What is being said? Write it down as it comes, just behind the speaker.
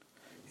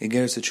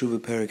Igeres Tshuva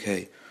Perek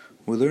Hey.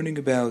 We're learning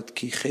about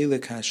Ki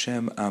Chelek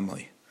Hashem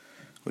Amoy,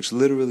 which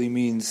literally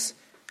means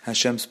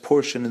Hashem's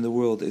portion in the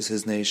world is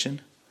His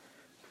nation.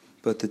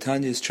 But the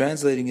Tanya is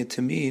translating it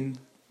to mean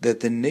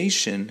that the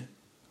nation,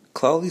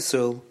 Klal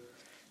Yisrael,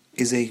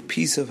 is a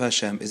piece of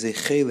Hashem, is a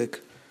Chelek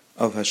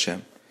of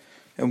Hashem.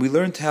 And we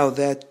learned how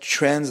that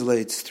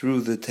translates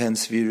through the 10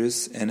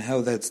 Sfiras and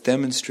how that's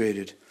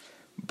demonstrated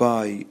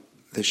by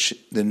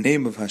the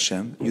name of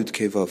Hashem, Yud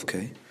Kei Vav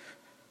Kei.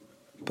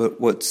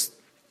 But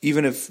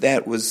even if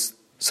that was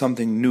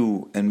something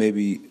new and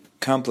maybe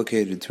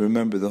complicated to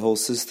remember the whole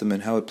system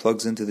and how it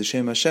plugs into the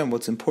Shem Hashem,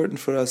 what's important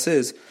for us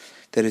is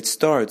that it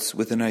starts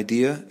with an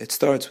idea, it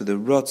starts with a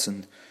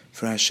ratzon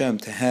for Hashem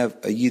to have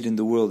a Yid in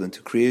the world and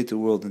to create the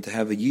world and to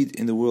have a Yid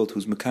in the world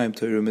who's Mekayim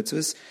Torah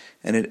Mitzvahs,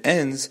 and it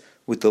ends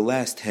with the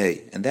last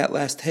Hey. And that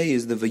last Hey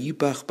is the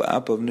Vayipach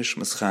Ba'apav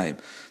Nishmas Chaim.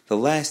 The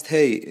last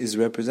Hey is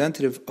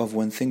representative of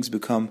when things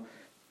become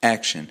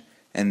action.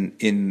 And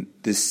in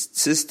this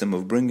system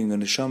of bringing a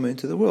neshama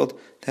into the world,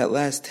 that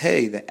last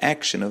Hey, the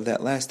action of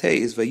that last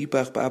Hey is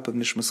Vayipach Ba'apav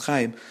Nishmas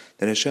Chaim,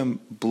 that Hashem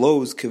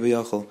blows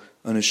Kivayachal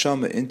a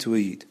neshama into a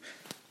Yid.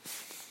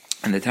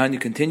 And the Tanya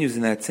continues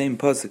in that same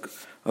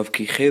pasuk of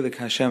Ki Chelek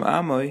Hashem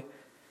Amoy,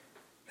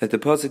 that the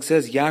pasuk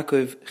says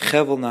Yaakov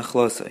Chevel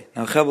Nachlasei.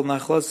 Now Chevel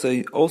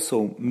Nachlasei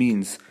also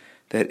means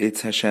that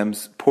it's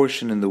Hashem's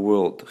portion in the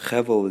world.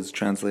 Chevel is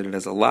translated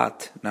as a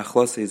lot.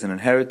 Nachlasei is an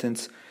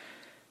inheritance.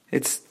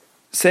 It's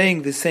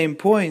saying the same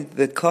point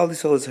that Klal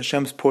Yisrael is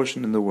Hashem's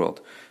portion in the world.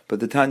 But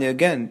the Tanya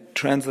again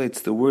translates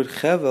the word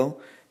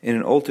Chevel in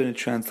an alternate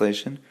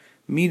translation,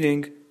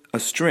 meaning a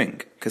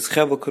string, because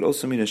Chevel could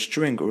also mean a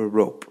string or a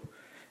rope.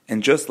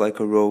 And just like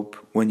a rope,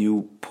 when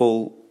you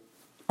pull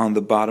on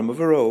the bottom of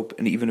a rope,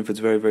 and even if it's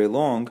very, very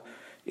long,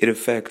 it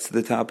affects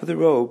the top of the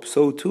rope,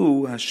 so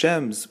too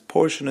Hashem's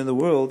portion in the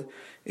world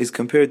is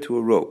compared to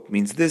a rope. It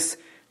means this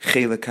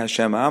Chelek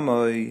Hashem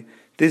Amoy,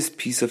 this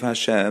piece of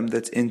Hashem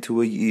that's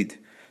into a Yid,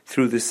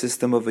 through the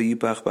system of a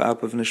Yipach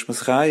Ba'apav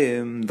Nishmas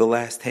Chaim, the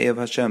last Hey of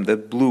Hashem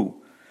that blew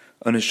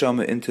a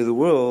neshama into the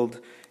world,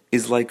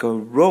 is like a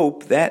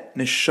rope. That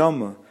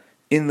neshama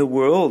in the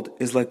world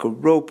is like a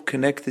rope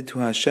connected to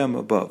Hashem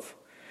above.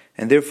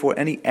 And therefore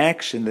any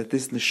action that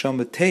this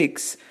neshama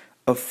takes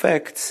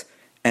affects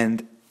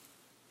and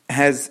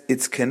has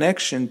its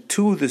connection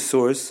to the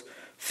source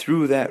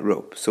through that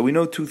rope. So we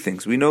know two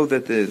things. We know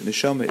that the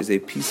neshama is a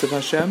piece of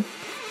Hashem,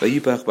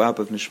 Vayipach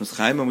Ba'apav Nishmas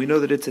Chaim, and we know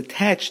that it's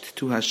attached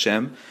to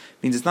Hashem.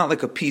 Means it's not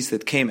like a piece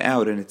that came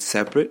out and it's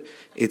separate.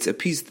 It's a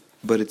piece,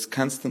 but it's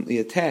constantly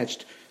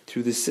attached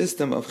through the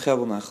system of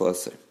Chevel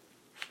Nachlasei.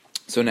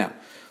 So now,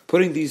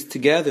 putting these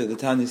together, the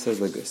Tanya says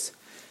like this,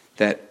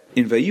 that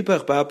in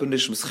Vayipach Ba'apav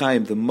Nishmas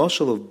Chaim, the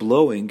mashal of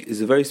blowing is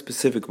a very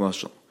specific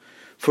mashal.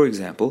 For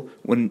example,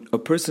 when a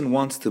person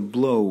wants to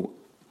blow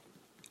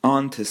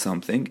onto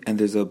something and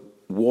there's a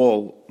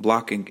wall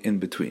blocking in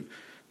between.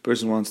 A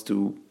person wants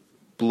to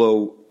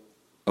blow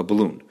a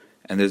balloon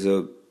and there's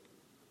a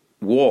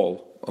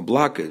wall, a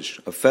blockage,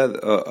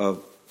 a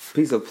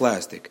piece of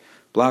plastic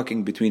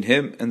blocking between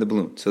him and the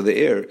balloon. So the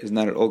air is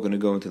not at all going to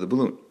go into the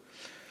balloon.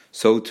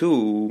 So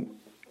too,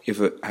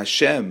 if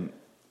Hashem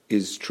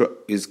is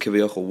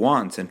Kivayachal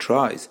wants and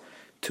tries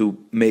to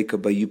make a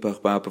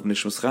Vayipach Ba'apav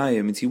Nishmas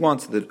Chaim, means he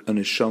wants that a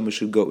neshama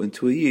should go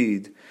into a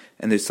Yid,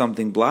 and there's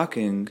something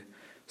blocking,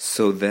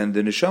 so then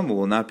the neshama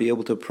will not be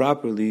able to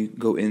properly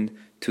go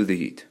into the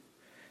Yid.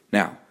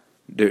 Now,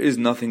 there is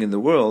nothing in the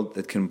world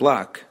that can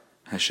block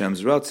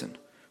Hashem's Ratzon.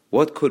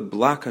 What could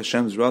block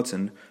Hashem's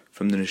Ratzon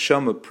from the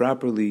neshama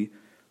properly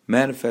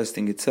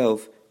manifesting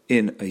itself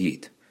in a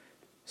Yid?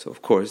 So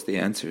of course the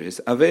answer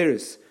is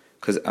Averis.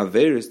 Because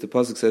Averis, the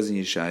pasuk says in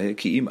Yeshaya,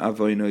 Ki im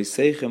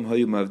avoinoseichem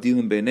hayu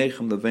mavdilim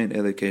beinechem levein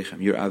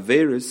elekechem. Your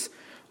Averis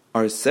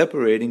are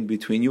separating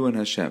between you and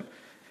Hashem.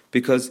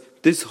 Because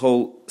this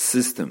whole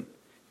system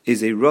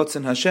is a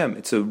Ratzon Hashem.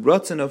 It's a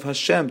Ratzon of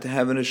Hashem to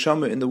have a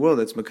neshama in the world.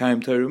 That's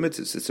Mekayim Torah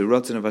Mitzvahs. It's a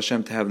Ratzon of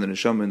Hashem to have the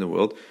neshama in the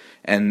world.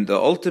 And the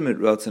ultimate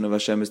Ratzon of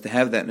Hashem is to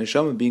have that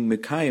neshama being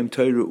Mekayim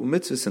Torah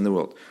Mitzvahs in the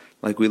world.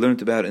 Like we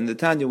learned about in the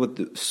Tanya, what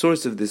the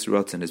source of this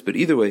Ratzon is. But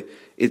either way,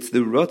 it's the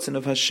Ratzon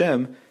of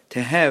Hashem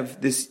to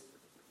have this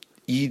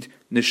Yid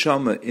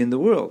neshama in the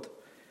world.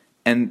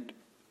 And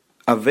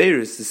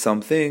Averis is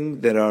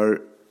something that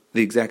are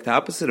the exact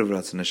opposite of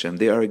Ratzon Hashem.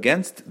 They are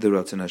against the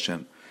Ratzon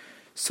Hashem.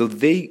 So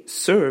they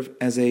serve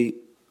as a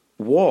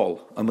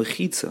wall, a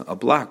mechitza, a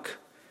block,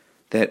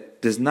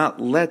 that does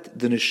not let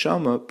the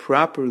neshama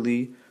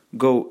properly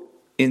go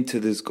into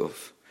this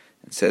guf.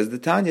 And says the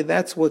Tanya,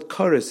 that's what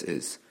kares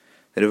is.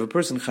 That if a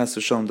person chas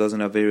v'shalom does an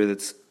avera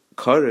that's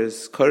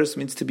kares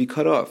means to be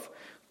cut off.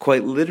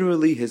 Quite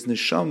literally, his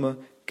neshama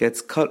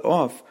gets cut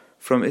off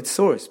from its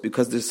source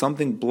because there's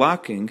something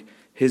blocking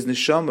his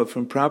neshama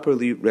from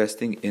properly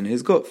resting in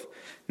his guf.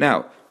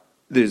 Now,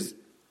 there's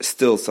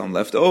still some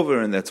left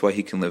over, and that's why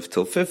he can live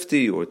till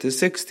 50 or to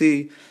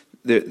 60.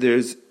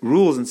 There's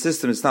rules and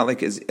systems. It's not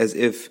like as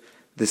if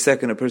the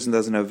second a person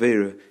does an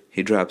avera,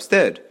 he drops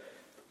dead.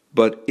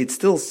 But it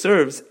still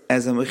serves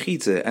as a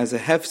mechitza, as a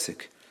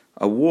hefsik,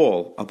 a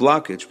wall, a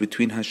blockage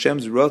between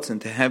Hashem's Ratzon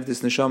to have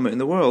this neshama in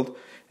the world,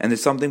 and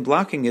there's something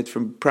blocking it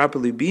from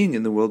properly being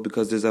in the world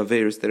because there's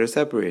Averis that are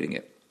separating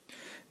it.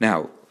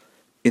 Now,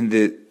 in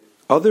the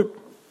other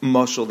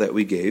mashal that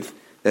we gave,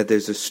 that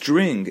there's a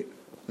string,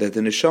 that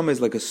the neshama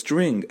is like a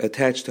string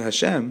attached to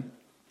Hashem,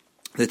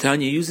 the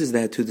Tanya uses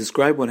that to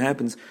describe what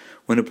happens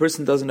when a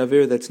person does an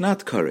Aver that's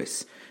not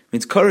kares.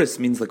 Kares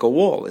means like a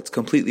wall, it's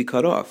completely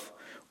cut off.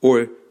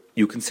 Or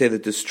you can say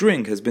that the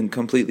string has been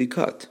completely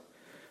cut.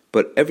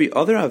 But every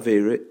other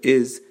Avera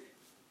is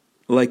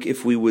like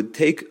if we would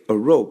take a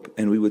rope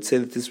and we would say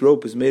that this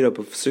rope is made up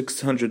of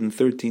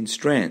 613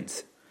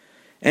 strands.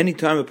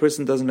 Anytime a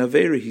person does an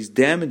Avera, he's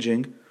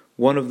damaging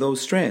one of those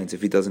strands.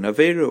 If he does an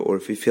Avera or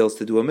if he fails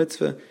to do a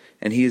mitzvah,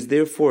 and he is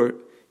therefore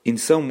in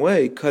some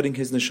way cutting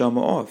his neshama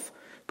off.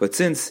 But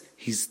since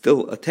he's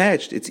still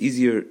attached, it's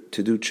easier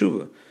to do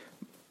tshuva.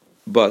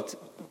 But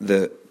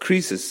the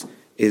krisis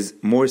is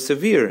more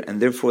severe,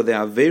 and therefore the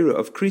Avera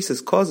of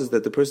krisis causes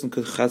that the person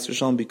could chas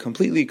v'shalom be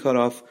completely cut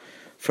off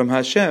from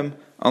Hashem,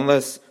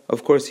 unless,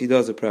 of course, he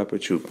does a proper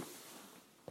tshuva.